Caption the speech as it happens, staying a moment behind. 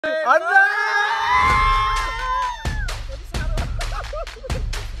घरमा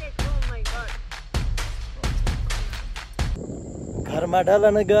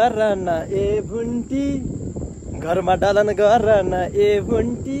डालन गर न ए भुन्टी घरमा डालन गर न ए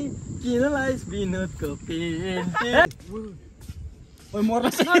भुन्टी किन लाइस विनोदको पेन्टी ओइ मर्न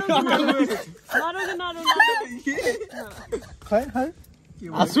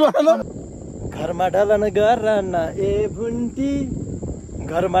घरमा डालन गर न ए भुन्टी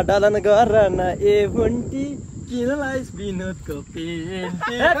घरमा डालन गर न ए भुन्टी किन लाइस विनोदको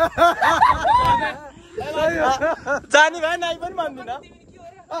पेन्टी जानी भाइ नाइ पनि भन्दिन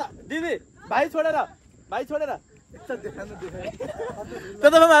दिदी भाइ छोडेर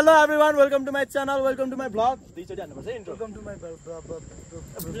त्यसमा hello everyone welcome to my channel welcome to my blog दुईचोटि हान्नुपर्छ intro welcome to my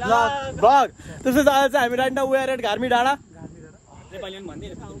blog त्यसपछि आज चाहिँ हामी right now we are at घार्मी डाँडा ए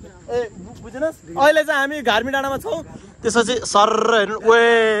बुझ्नुहोस् अहिले चाहिँ हामी घार्मी डाँडामा छौँ त्यसपछि सर हेर्नु ओए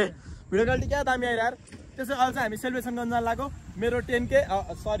भिडियो क्वालिटी क्या दामी आइरहेको त्यसपछि अहिले चाहिँ हामी सेलिब्रेसन गर्न जान लाग्यो मेरो 10K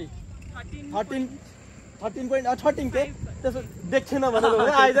सरी 13K त्यसो देख्छेन भनेर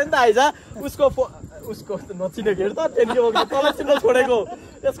आइज नि त आइज उसको नचिनेको हेर त 10K बोक्दा तल चिन्नु छोडेको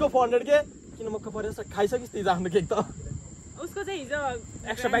त्यसको 400K किन मक्क परेछ खाइसकिस् तिज आफ्नो केक त उसको चाहिँ हिजो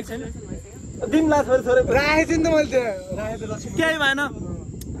एक्स्ट्रा बाइक छैन दिनला थोरै राखेको थिएँ नि त मैले केही भएन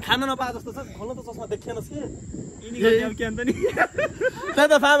खान नपाए जस्तो छ खोल्नु त चस्मा देखेनस् कि त्यही त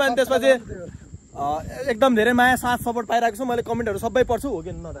थाहा भयो नि त्यसपछि एकदम धेरै माया साथ सपोर्ट पाइरहेको छु मैले कमेन्टहरू सबै पढ्छु हो कि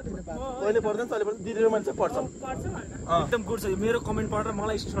अहिले पढ्दैन तैँले पढ्दैन दिदी र मान्छे पढ्छ एकदम गुड छ मेरो कमेन्ट पढेर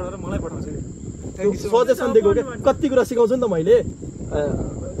मलाई स्क्रिनशट गरेर मलाई पठाउँछ सजेसन दिएको कि कति कुरा सिकाउँछु नि त मैले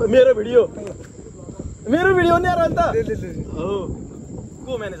मेरो भिडियो नि यार अन्त हो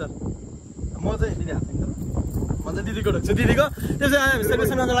को म्यानेजर म चाहिँ दिदी हाल्छु म चाहिँ दिदीको ढोक्छु दिदीको त्यसै हामी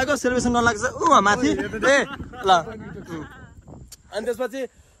सेलिब्रेसन गर्न लाग्यो सेलिब्रेसन गर्न लाग्छ माथि ए ल अनि त्यसपछि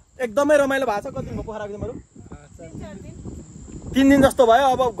एकदमै रमाइलो भएको छ कति दिन पोखरा आएको मेरो 3 दिन जस्तो भयो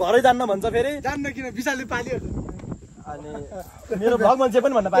अब घरै जान्न भन्छ फेरि जान्न किन विशालले पालियो अनि मेरो भ्लग मान्छे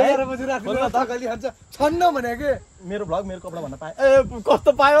पनि भन्न पाएँ छन्न भने के मेरो भ्लग मेरो कपडा भन्न पाएँ ए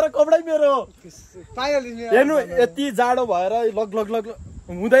कस्तो पायो र कपडै मेरो पाइहाल्यो हेर्नु यति जाडो भएर लग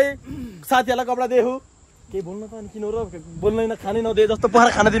हुँदै साथीहरूलाई कपडा दिएको केही बोल्न त अनि किन र बोल्नै खानै नदिए जस्तो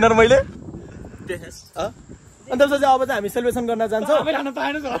पोखरा खाना दिन र मैले अनि त्यसपछि अब चाहिँ हामी सेलिब्रेसन गर्न जान्छौँ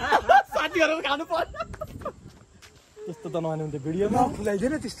त्यस्तो त नभने हुन्थ्यो भिडियोमा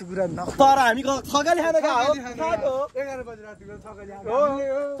खुलाइदिएन त्यस्तो कुरा तर हामी थकाली खाना खाएको 11 बजे रातिको थकाली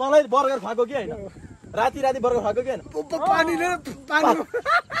तँलाई बर्गर खाएको कि होइन राति बर्गर खाएको कि होइन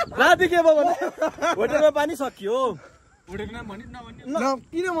राति के भयो भने होटेलमा पानी सकियो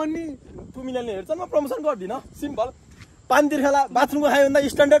किन भन्ने तुमीले हेर्छ म प्रमोसन गर्दिनँ सिम्पल पानी तिर्खाला बाथरुमको खायो भने त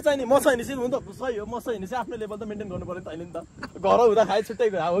स्ट्यान्डर्ड चाहिने म छैन सिल हुन्छ सही हो म छैन चाहिँ आफ्नो लेभल त मेन्टेन गर्नु पर्यो तैँले नि त घर हुँदा खाए छुट्टै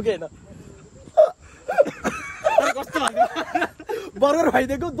हो कि होइन बर्गर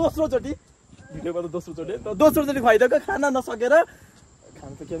खुवाइदिएको दोस्रोचोटि भिडियोमा त दोस्रोचोटि खुवाइदिएको खाना नसकेर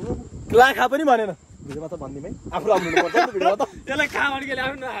खानु त के ला खा पनि भनेन भिडियोमा त भनिदिउँ है आफू आउनुपर्छ भिडियोमा त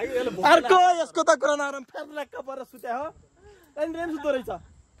अर्को यसको त कुरा नरम फेर्लाक्क परेर सुत्या हो त्यहाँदेखि रेम सुत्दो रहेछ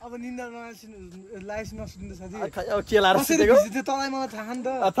अब निन्दा लाइस नसुन्नु साथी के लाएर सुतेको तँलाई मलाई थाहा नि त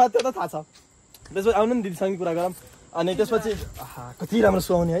त्यो त थाहा छ त्यसपछि आउनु नि दिदीसँग कुरा गरौँ अनि त्यसपछि कति राम्रो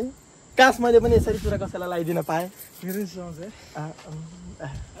सुहाउने है काश मैले पनि यसरी कुरा कसैलाई लगाइदिन पाएँ मेरो सोच है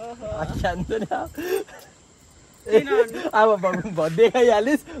अब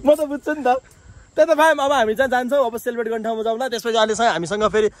देखाइहालिस् म त बुझ्छु नि त त्यही त भाइ अब हामी चाहिँ जान्छौँ अब सेलिब्रेट गर्ने ठाउँमा जाउँला त्यसपछि अहिलेसँग हामीसँग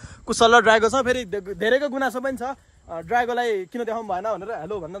फेरि कुशल र ड्राइगो छ फेरि धेरैको गुनासो पनि छ ड्राइगोलाई किन देखाउनु भएन भनेर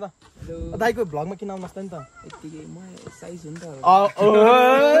हेलो भन्न त दाइको भ्लगमा किन आउनु नि त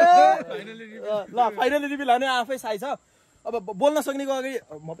ल फाइनली रिभिल हाने आफै साइ छ अब बोल्न सक्नेको अगाडि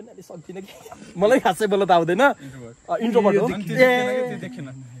म पनि अलिक सक्दिनँ कि मलाई खासै बोल्न त आउँदैन इन्ट्रोभर्ट हो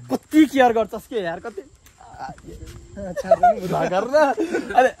कति केयर गर्छस् के यार कति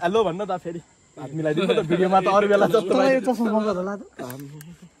अरे हेलो भन्न त फेरि हात मिलाइदिनु त भिडियोमा त अरू बेला जस्तो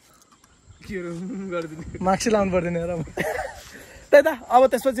माक्सी लाउनु पर्दैन र त्यही त अब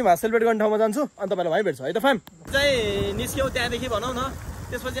त्यसपछि म सेलिब्रेट गर्ने ठाउँमा जान्छु अनि तपाईँलाई वहीँ भेट्छु है त फ्याम चाहिँ निस्क्यौ त्यहाँदेखि भनौँ न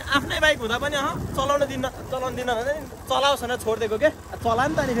त्यसपछि आफ्नै बाइक हुँदा पनि चलाउन दिन्न भने चलाओस् भनेर छोडिदिएको के चला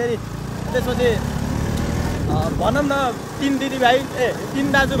नि त नि फेरि त्यसपछि भनौँ न 3 दिदीभाइ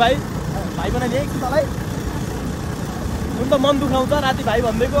 3 दाजुभाइ भाइ बनाइदिएँ एकछिन तँलाई हुन त मन दुखाउँछ राति भाइ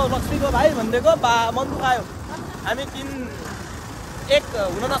भनिदिएको लक्ष्मीको भाइ भनिदिएको मन दुखायो हामी एक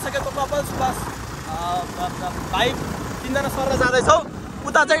हुन नसकेको कपाल सुभाष भाइ 3 जना सर जाँदैछौँ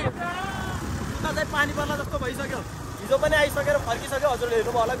उता चाहिँ पानी पर्ला जस्तो भइसक्यो हिजो पनि आइसकेर फर्किसक्यो हजुरले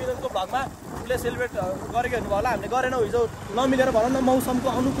हेर्नुभयो होला विनोदको भ्लगमा उसले सेलिब्रेट गरेको हेर्नुभयो होला हामीले गरेनौँ हिजो नमिलेर भनौँ न मौसमको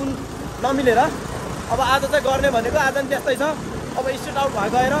अनुकूल नमिलेर अब आज चाहिँ गर्ने भनेको आज पनि त्यस्तै छ अब स्ट्रिट आउट भए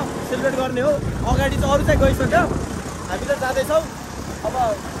गएर सेलिब्रेट गर्ने हो अगाडि चाहिँ अरू चाहिँ गइसक्यो हामी त जाँदैछौँ अब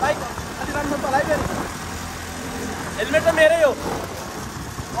बाइक कति राम्रो चलाइ फेरि हेलमेट त मेरै हो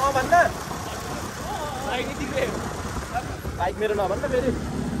भन्न बाइक मेरो नभन्न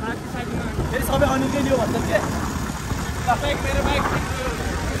फेरि सबै अनिकै लियो भन्छ के मेरो बाइक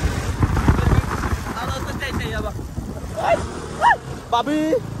अब बाबु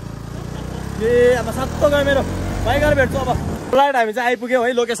ए अब सातो गयो मेरो बाइकहरू भेट्छु अब फ्लाइट हामी चाहिँ आइपुग्यौँ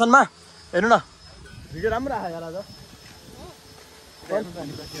है लोकेसनमा हेर्नु न भिडियो राम्रो आयो यार आज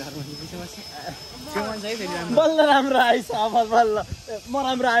बल्ल राम्रो आइस अब बल्ल म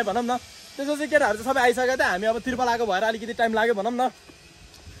राम्रो आएँ भनौँ न त्यसो चाहिँ केटाहरू चाहिँ सबै आइसक्यो त हामी अब त्रिपल आएको भएर अलिकति टाइम लाग्यो भनौँ न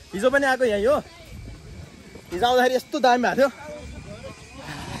हिजो पनि आएको यहीँ हो हिजो आउँदाखेरि यस्तो दामी भएको थियो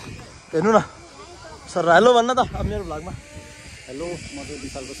हेर्नु न सर हेलो भन्न त अब मेरो भ्लगमा हेलो म चाहिँ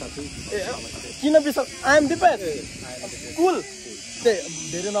विशालको साथी ए किन विशाल आइएम दिपेश कुल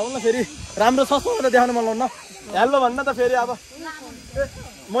धेरै नभन्नु न फेरि राम्रो सस्तो त देखाउनु मन लाउनु न हेलो भन्न त फेरि अब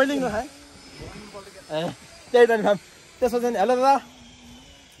मैले नखाएँ ए त्यही त नि फ्याम त्यसो चाहिँ हेलो दादा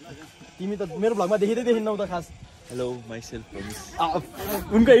तिमी त मेरो भ्लगमा देखिँदैनौ त खास हेलो माइसेल्फ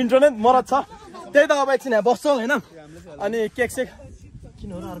उनको इन्टरनेट मरत छ त्यही त अब एकछिन यहाँ बस्छौँ होइन अनि केक सेक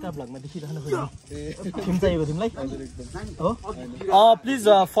किन हो र अर्का भ्लगमा देखिरहनु खोज्नु थिम चाहिएको तिमीलाई हो प्लिज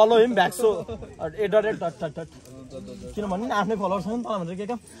फलो हिम भ्याक्सो किन भन्नु नि आफ्नै फलोवर छ नि त भनेर के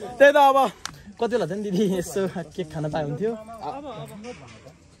काम त्यही त अब कति होला नि दिदी यसो केक खान पाए हुन्थ्यो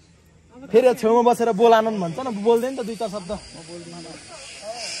फेरि छेउमा बसेर बोल आनन्द भन्छ न बोल्दैन त दुई चार शब्द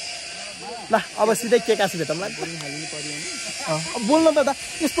ल अब सिधै केक आसी भेटौँ ल बोल्नु त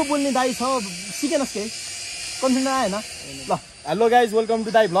यस्तो बोल्ने दाइ छ सिकेनस् के कन्फिडेन्ट आएन ल हेलो गाइज वेलकम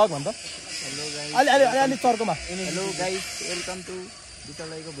टु दाइ भ्लग भन्छ अलि चर्कोमा hello guys welcome to Vishal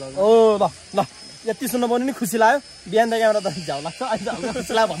दाइको vlog ओ ल ल यति सुन्न पाउनु नि खुसी लाग्यो बिहान देखिबाट त झ्याउ लाग्छ अहिले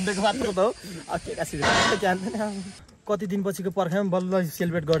खुसी लाग्यो भनिदिएको मात्र त हो केक आसी भेट्नु जान्दैन कति दिनपछिको पर्खाइमा बल्ल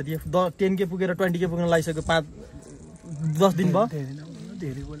सेलिब्रेट गरिदियो 10K पुगेर 20K पुग्न लागिसक्यो 5-10 दिन भयो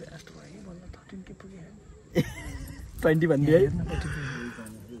धेरै बोले आस्तो भयो बल्ल 13K पुगे 20 भन्दियो है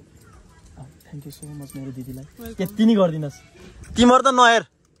थ्याङ्क यू सो मच मेरो दिदीलाई यति नि गरिदिनुहोस् तिमीहरू त नहेर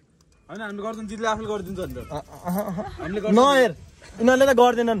होइन हामीले गर्छौँ दिदीले आफूले गरिदिन्छ नि त नहेर उनीहरूले त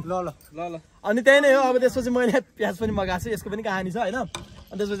गर्दैनन् ल ल ल ल अनि त्यही नै हो अब त्यसपछि मैले प्याज पनि मगाएको छु यसको पनि कहानी छ होइन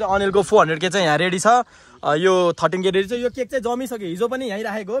अनि त्यसपछि अनिलको 400K चाहिँ यहाँ रेडी छ यो 13K रेडी छ यो केक चाहिँ जमिसक्यो हिजो पनि यहीँ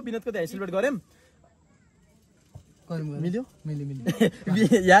राखेको हो विनोदको त यहीँ सेलिब्रेट गऱ्यौँ मिल्यो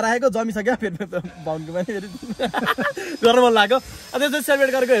यहाँ राखेको जमिसक्यो फेरि बाउन्डको पनि फेरि गर्न मन लाग्यो त्यसपछि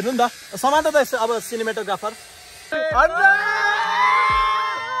सेलिब्रेट गरेको हेर्नु नि त समान त अब सिनेमेटोग्राफर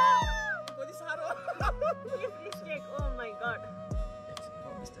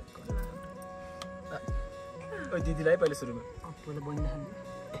दिदीलाई पहिले सुरुमा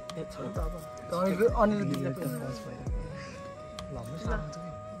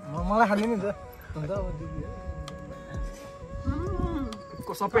मलाई खाने नि त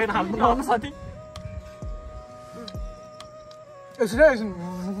सबै हाल्नु नआउनु साथी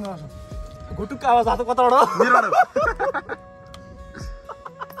घुटुक्क आवाज आएको कताबाट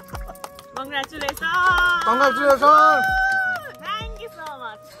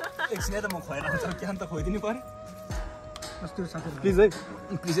एकछिन त म खुवाएर आउँछ के अन्त खुवाइदिनु पर्यो प्लिज है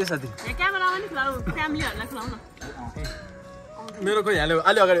प्लिज है साथी मेरो खोइ हाल्यो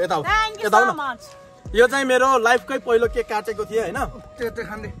अलि अगाडि यता आऊ न यो चाहिँ मेरो लाइफकै पहिलो केक काटेको थिएँ होइन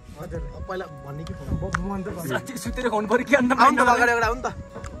पहिला भन्ने कि साथी सुतेर खुवाउनु पर्यो के अन्त अगाडि अगाडि आउनु त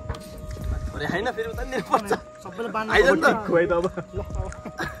अरे होइन फेरि उता नि पर्छ आइज नि त खुवाइ त अब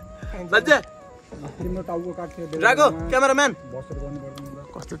लज्जे राको क्यामेराम्यान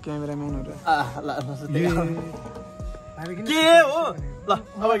कस्तो क्यामेराम्यानहरु के हो ल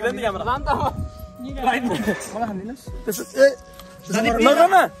अब एकदम क्यामेरा लान त अब मलाई हान्दिनुस् त्यसो ए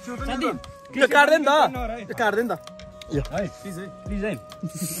नगर्न साथी त्यो काट्दैन त त्यो काट्दैन त यो है प्लिज है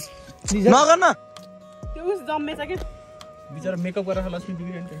नगर्न त्यो उस जम्मेछ के बिचारा मेकअप गरेर लक्ष्मी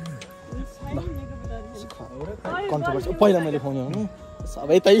बिग्रियो नि कन्ट्रोभर्सी पहिला मैले खुवाउने हो नि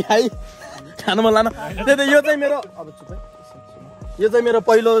सबै तै खाइ खानु मन लान त्यही त यो चाहिँ मेरो अब चुप यो चाहिँ मेरो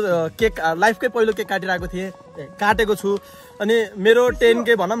पहिलो केक लाइफकै पहिलो केक काटिरहेको थिएँ काटेको छु अनि मेरो 10K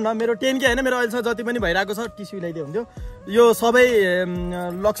भनौँ न मेरो 10K होइन मेरो अहिलेसम्म जति पनि भइरहेको छ टिस्यु ल्याइदियो हुन्थ्यो यो सबै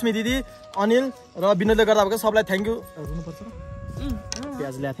लक्ष्मी दिदी अनिल र विनोदले गर्दा भएको सबलाई थ्याङ्क यू हुनुपर्छ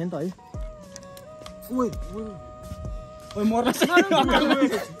प्याज ल्याएको थिएँ नि त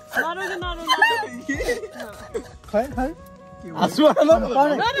है हाँसु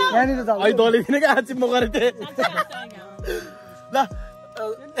अहिले दले किन क्या चिप्मो गरेको थिएँ ल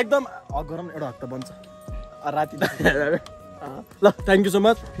एकदम गरम एउटा हप्ता बन्छ राति त ल थ्याङ्क यू सो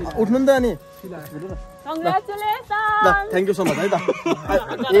मच उठ्नु नि त अनि ल थ्याङ्क यू सो मच है त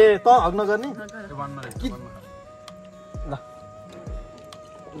ए त हग नगर्ने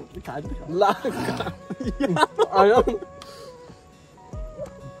ल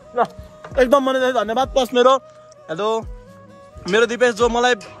ल एकदम मन धन्यवाद प्लस मेरो दिपेश जो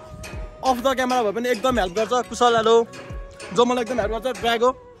मलाई अफ द क्यामेरा भए पनि एकदम हेल्प गर्छ कुशल हेलो जो मलाई एकदम हेल्प गर्छ ड्रागो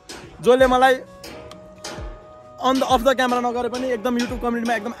जसले मलाई अफ द क्यामेरा नगरे पनि एकदम युट्युब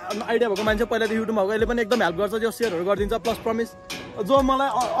कम्युनिटीमा एकदम आइडिया भएको मान्छे पहिलादेखि युट्युबमा भएको अहिले पनि एकदम हेल्प गर्छ जो सेयरहरू गरिदिन्छ प्लस प्रमिस जो मलाई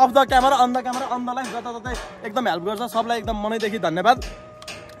of the camera on the camera on the life जताततै एकदम हेल्प गर्छ सबलाई एकदम मनैदेखि धन्यवाद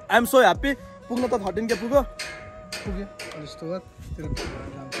आई एम सो ह्याप्पी पुग्न त 13K पुग्यो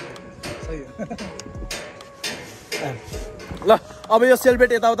ल अब यो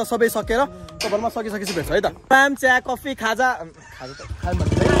सेलिब्रेट यताउता सबै सकेर तपाईँहरूमा सकिसकेपछि भेट्छ है त पाम चिया कफी खाजा त खायो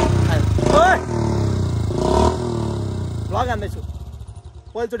भ्लग हान्दैछु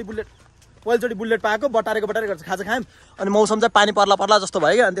पहिलोचोटि बुलेट पाएको बटारेको गर्छ खाजा खायौँ अनि मौसम चाहिँ पानी पर्ला जस्तो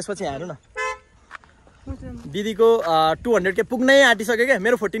भयो क्या अनि त्यसपछि हेर्नु न दिदीको 200K पुग्नै आँटिसक्यो क्या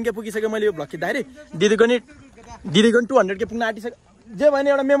मेरो 14K पुगिसक्यो मैले यो भ्लग खिच्दाखेरि दिदीको नि 200K पुग्न आँटिसक्यो जे भयो नि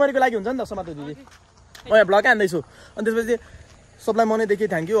एउटा मेमोरीको लागि हुन्छ नि त समातो दिदी म यहाँ भ्लग हान्दैछु अनि त्यसपछि सबलाई मनैदेखि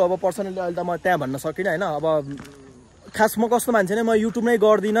थ्याङ्क यू अब पर्सनली अहिले त म त्यहाँ भन्न सकिनँ होइन अब खास म कस्तो मान्छे नै म युट्युब नै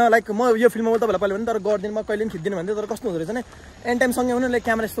गर्दिनँ लाइक म यो फिल्ममा तपाईँलाई पहिला भने तर गर्दिनँ म कहिले पनि खिच्दिनँ भन्दै तर कस्तो हुँदो रहेछ नि एन टाइम सँगै हुनु लाइक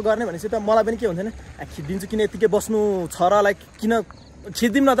क्यामेरा यस्तो गर्ने भनेपछि त मलाई पनि के हुन्छ नि खिचिदिन्छु किन यतिकै बस्नु छ र लाइक किन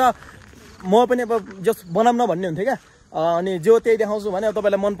खिचिदिउँ न त म पनि अब जस्ट बनाऊँ न भन्ने हुन्थ्यो क्या अनि जो त्यही देखाउँछु भने अब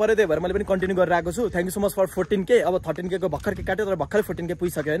तपाईँलाई मन पऱ्यो त्यही भएर मैले पनि कन्टिन्यू गरेर आएको छु thank you so much for 14K अब 13K को भर्खर के काट्यो तर भर्खरै 14K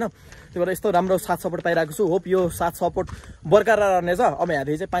पुगिसक्यो होइन त्यही भएर यस्तो राम्रो साथ सपोर्ट पाइरहेको छु होप यो साथ सपोर्ट बर्करार रहनेछ अब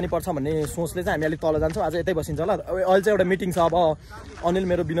यहाँदेखि चाहिँ पानी पर्छ भन्ने सोचले चाहिँ हामी अलिक तल जान्छौँ आज यतै बसिन्छ होला अहिले चाहिँ एउटा मिटिङ छ अब अनिल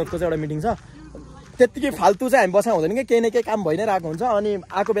मेरो विनोदको चाहिँ एउटा मिटिङ छ त्यत्तिकै फाल्तु चाहिँ हामी बसा हुँदैन कि केही न केही काम भइ नै रहेको हुन्छ अनि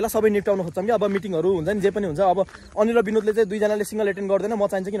आएको बेला सबै निप्टाउनु खोज्छौँ कि अब मिटिङहरू हुन्छ नि जे पनि हुन्छ अब अनिल र विनोदले चाहिँ दुईजनाले सिङ्गल एटेन्ड गर्दैन म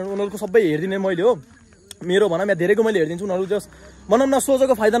चाहिन्छ किनभने उनीहरूको सबै हेरिदिने मैले हो मेरो भनौँ या धेरैको मैले हेरिदिन्छु उनीहरू जस्ट भनौँ न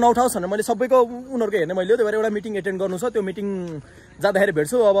सोचेको फाइदा नउठाओस् भनेर मैले सबैको उनीहरूको हेर्ने मैले हो त्यही भएर एउटा मिटिङ एटेन्ड गर्नु छ त्यो मिटिङ जाँदाखेरि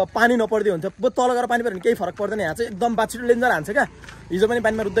भेट्छु अब पानी नपर्दै हुन्छ तल गएर पानी पऱ्यो भने केही फरक पर्दैन यहाँ चाहिँ एकदम बाछिटो लेन्जर हान्छ क्या हिजो पनि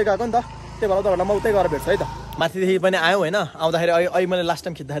पानीमा रुच्दै गएको नि त त्यही भएर तपाईँहरूलाई म उतै गएर भेट्छु है त माथिदेखि पनि आयो होइन आउँदाखेरि अहिले मैले लास्ट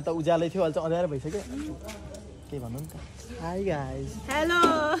टाइम खिच्दाखेरि त उज्यालै थियो अहिले चाहिँ अँध्यारो भइसक्यो के भन्नु नि त हाई गाइस हेलो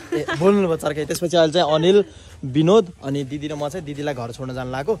ए बोल्नु भयो चर्कै त्यसपछि अहिले चाहिँ अनिल विनोद अनि दिदी र म चाहिँ दिदीलाई घर छोड्न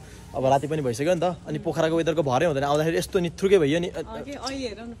जानु लाग्यो अब राति पनि भइसक्यो नि त अनि पोखराको वेदरको भरै हुँदैन आउँदाखेरि यस्तो निथ्रुकै भयो नि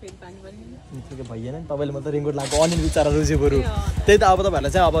निथ्रुकै भइएन नि तपाईँले मात्रै रेनकोट लगाएको अनिल बिचरा रुजे बरु त्यही त अब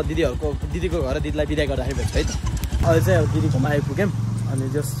तपाईँहरूलाई चाहिँ अब दिदीको घर दिदीलाई बिदाय गर्दाखेरि भेट्छ है त अहिले चाहिँ अब दिदीकोमा आइपुग्यौँ अनि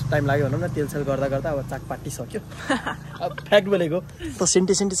जस्ट टाइम लाग्यो भनौँ न तेलसेल गर्दा अब चाक पाटिसक्यो अब फ्याक्ट बोलेको त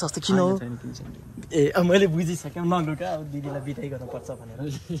सेन्टी सस्तो किन हो ए अब मैले बुझिसकेँ नलुका अब दिदीलाई बिदाई गर्नुपर्छ भनेर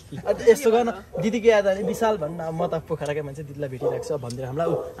यस्तो गर्न दिदीको याद आयो विशाल भन्नु न म त पोखराकै मान्छे दिदीलाई भेटिरहेको छु भनिदिएर हामीलाई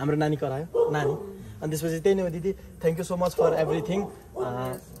हाम्रो नानी करायो नानी अनि त्यसपछि त्यही नै हो दिदी thank you so much for everything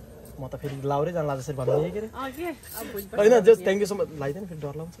म त फेरि लाउरै जानु लाग्छ भन्ने के अरे होइन just thank you so much लगाइदिएन फेरि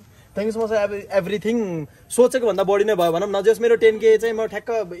डर लाउँछ thank you so much everything सोचेको भन्दा बढी नै भयो भनौँ न जस्ट मेरो 10K चाहिँ म ठ्याक्क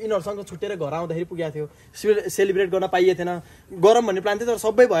यिनीहरूसँग छुट्टेर घर आउँदाखेरि पुगेको थियो सेलिब्रेट गर्न पाइए थिएन गरम भन्ने प्लान थियो तर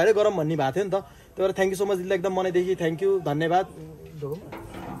सबै भएर गरम भन्ने भएको थियो नि त त्यही भएर थ्याङ्क यू सो मच दिदीलाई एकदम मनैदेखि थ्याङ्क यू धन्यवाद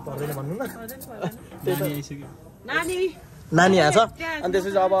पर्दैन भन्नु न नानी आछ अनि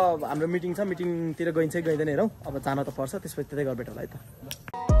त्यसपछि अब हाम्रो मिटिङ छ मिटिङतिर गइन्छ कि गइँदैन हेरौँ अब जान त पर्छ त्यसपछि त्यतै घर भेटौँला है त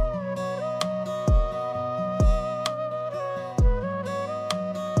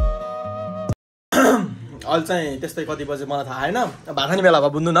अहिले चाहिँ त्यस्तै कति बजे मलाई थाहा आएन भात खाने बेला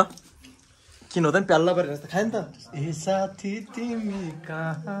भयो बुझ्नु न किन हुँदैन प्याल्ला परेर जस्तो खायो नि त ए साथी तिमी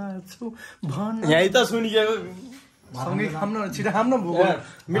कहाँ छु भन यही त सुनिएको सँगै खाम न छिटो खाम न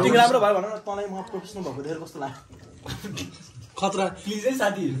मिटिङ राम्रो भयो भन न तँलाई म प्रोफेसनल भएको धेरै कस्तो लाग्यो खतरा प्लिज है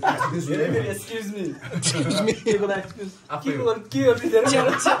साथी एक्सक्युज मी के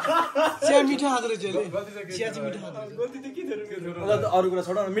मिठो हात रहेछ अरू कुरा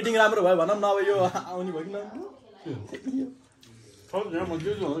छोड मिटिङ राम्रो भयो भनौँ न अब यो आउने भयो कि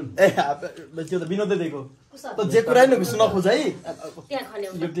ए त्यो त विनोदले दिएको त जे कुरा नि घुस्नु नखोज है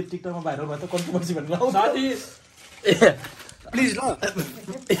यो टिकटकमा भाइरल भयो त कन्ट्रोभर्सी भनेर साथी ए प्लिज ल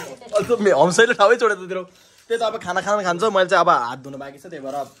होमस्टेले ठाउँै छोडेको तेरो त्यही त अब खाना खान्छ मैले चाहिँ अब हात धुनु बाँकी छ त्यही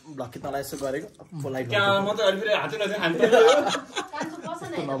भएर भ्लग खिच्नलाई यसो गरेको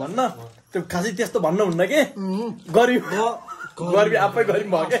नभन्न त्यो खासै त्यस्तो भन्नुहुन्न के गरियो गर्मी आफै गर्मी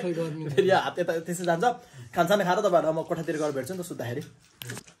भयो क्या फेरि हात यता त्यसै जान्छ खानसाना खाएर तपाईँहरू म कोठातिर गएर भेट्छु नि त सुत्दाखेरि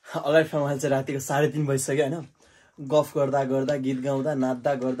अगाडि ठाउँमा चाहिँ रातिको 3:30 बजिसक्यो होइन गफ गर्दा गर्दा गीत गाउँदा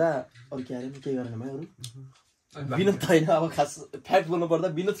नाच्दा गर्दा अरू के के गरेन भाइ अरू विनोद त होइन अब खास फ्याक्ट बोल्नु पर्दा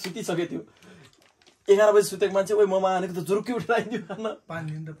विनोद सुतिसक्यो थियो 11 बजी सुतेको मान्छे ओइ ममा आनेको त जुरुक्कै उठेर आइदियो खान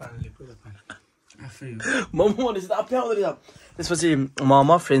मोमो भनेपछि त आफै आउँदो रहेछ त्यसपछि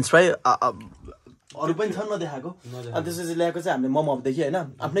मोमो फ्रेन्च फ्राई अरू पनि छन् नदेखाएको अनि त्यसपछि ल्याएको चाहिँ हामीले मोमोदेखि होइन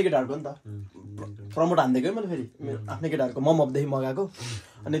आफ्नै केटाहरूको नि त प्रमोट हानिदिएको है मैले फेरि आफ्नै केटाहरूको मोमोदेखि मगाएको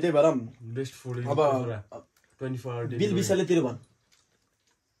अनि त्यही भएर अब बिल विषयले तिर भन्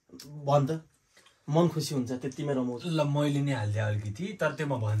त मन खुसी हुन्छ त्यतिमै रमाउँछ ल मैले नि हालिदिएँ अलिकति तर त्यो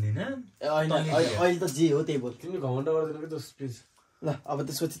म भन्दिनँ अहिले त जे हो त्यही बोल ल अब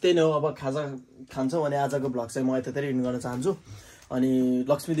त्यसपछि त्यही नै हो अब खाजा खान्छौँ अनि आजको भ्लग चाहिँ म यतातिर इन्ड गर्न चाहन्छु अनि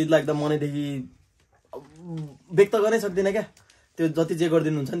लक्ष्मी दिदीलाई एकदम मनैदेखि व्यक्त गर्नै सक्दिनँ क्या त्यो जति जे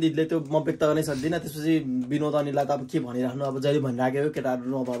गरिदिनुहुन्छ नि दिदीले त्यो म व्यक्त गर्नै सक्दिनँ त्यसपछि विनोद अनिललाई त अब के भनिराख्नु अब जहिले भनिराखेको केटाहरू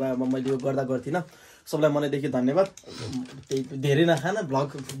नभए अब मैले यो गर्दा गर्थिनँ सबलाई मनैदेखि धन्यवाद त्यही धेरै नखान भ्लग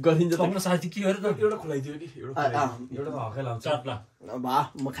गरिन्छ साथी के हो एउटा खुलाइदियो नि एउटा हकै लाउँछ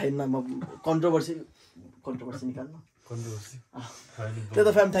भा म खाइन्न म कन्ट्रोभर्सी निकाल्नु त्यही त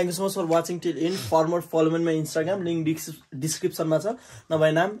fam thank you so much for watching till and former follow my Instagram link डिस्क्रिप्सनमा छ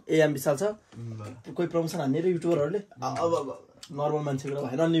नभए नाम एएम विशाल छ कोही प्रमोसन हान्ने र युट्युबरहरूले अब नर्मल मान्छेको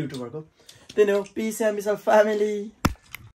भएन अन्य युट्युबरको त्यही नै हो पिस एम विशाल फ्यामिली